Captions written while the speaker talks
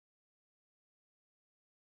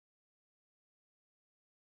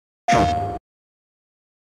Hi,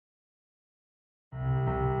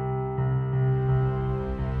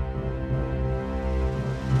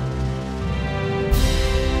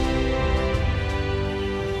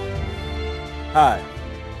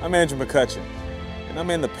 I'm Andrew McCutcheon, and I'm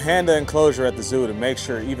in the panda enclosure at the zoo to make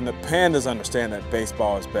sure even the pandas understand that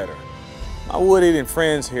baseball is better. My wood-eating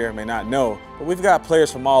friends here may not know, but we've got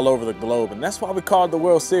players from all over the globe, and that's why we call it the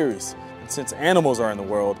World Series. And since animals are in the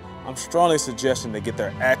world, I'm strongly suggesting they get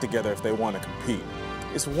their act together if they want to compete.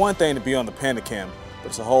 It's one thing to be on the Panda Cam, but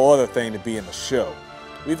it's a whole other thing to be in the show.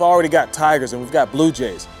 We've already got tigers and we've got blue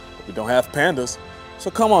jays, but we don't have pandas.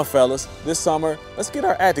 So come on, fellas, this summer, let's get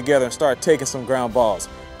our act together and start taking some ground balls.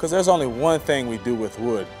 Because there's only one thing we do with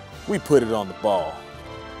wood. We put it on the ball.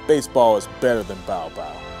 Baseball is better than bow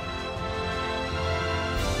bow.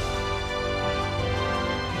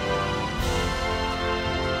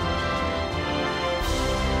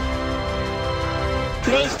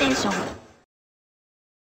 PlayStation